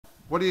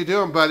What are you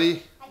doing,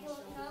 buddy? I don't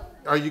know.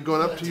 Are you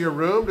going up to your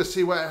room to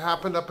see what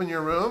happened up in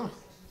your room?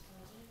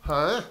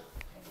 Huh?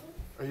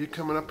 Are you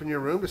coming up in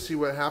your room to see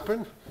what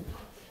happened?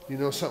 You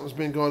know something's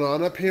been going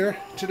on up here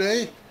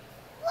today?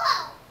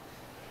 Whoa!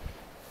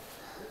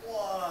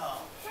 Wow.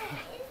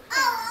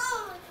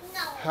 Oh, no.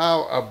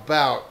 How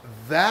about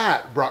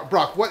that, Brock?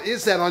 Brock, what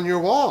is that on your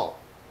wall?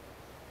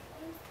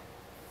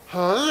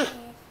 Huh?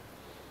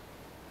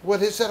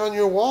 What is that on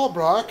your wall,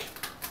 Brock?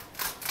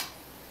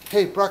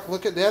 Hey, Brock,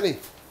 look at Daddy.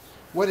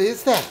 What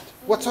is that?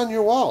 What's on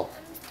your wall?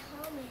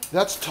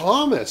 That's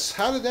Thomas.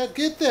 How did that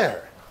get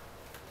there?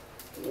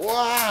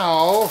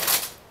 Wow.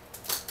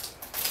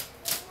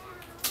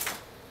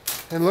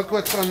 And look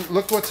what's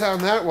on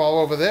that wall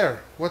over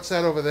there. What's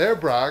that over there,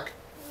 Brock?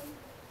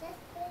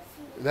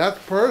 That's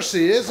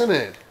Percy, isn't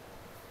it?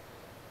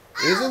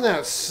 Isn't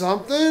that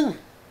something?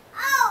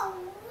 Oh,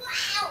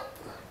 wow.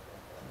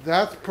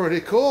 That's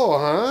pretty cool,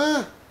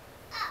 huh?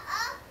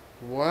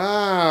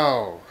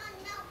 Wow.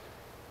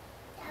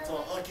 It's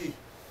all lucky.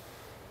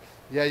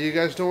 Yeah, you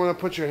guys don't want to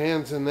put your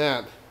hands in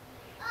that.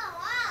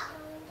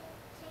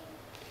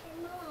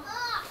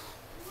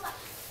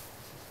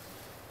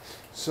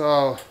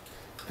 So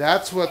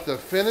that's what the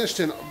finished,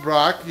 and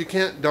Brock,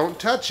 don't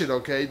touch it,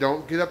 okay?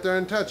 Don't get up there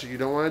and touch it. You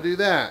don't want to do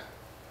that.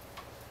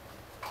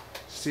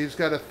 Steve's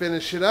got to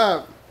finish it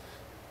up.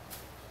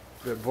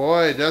 But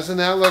boy, doesn't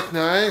that look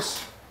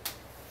nice?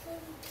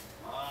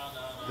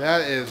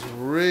 That is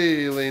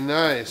really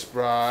nice,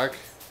 Brock.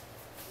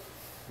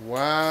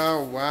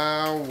 Wow,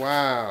 wow,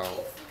 wow.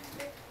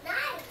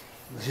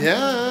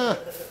 Yeah,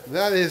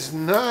 that is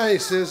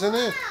nice, isn't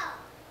it?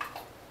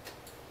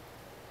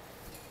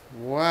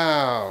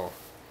 Wow.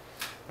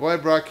 Boy,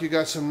 Brock, you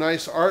got some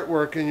nice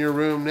artwork in your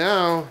room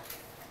now.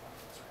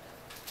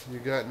 You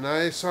got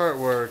nice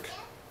artwork.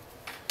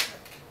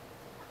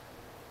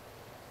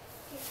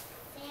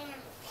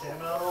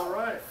 Came out all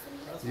right.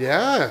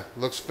 Yeah,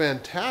 looks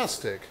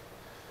fantastic.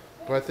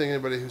 But I think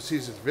anybody who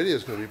sees this video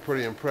is going to be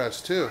pretty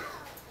impressed too.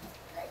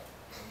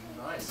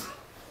 Nice.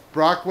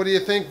 Brock, what do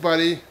you think,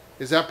 buddy?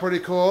 Is that pretty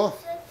cool?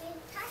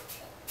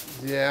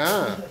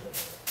 Yeah.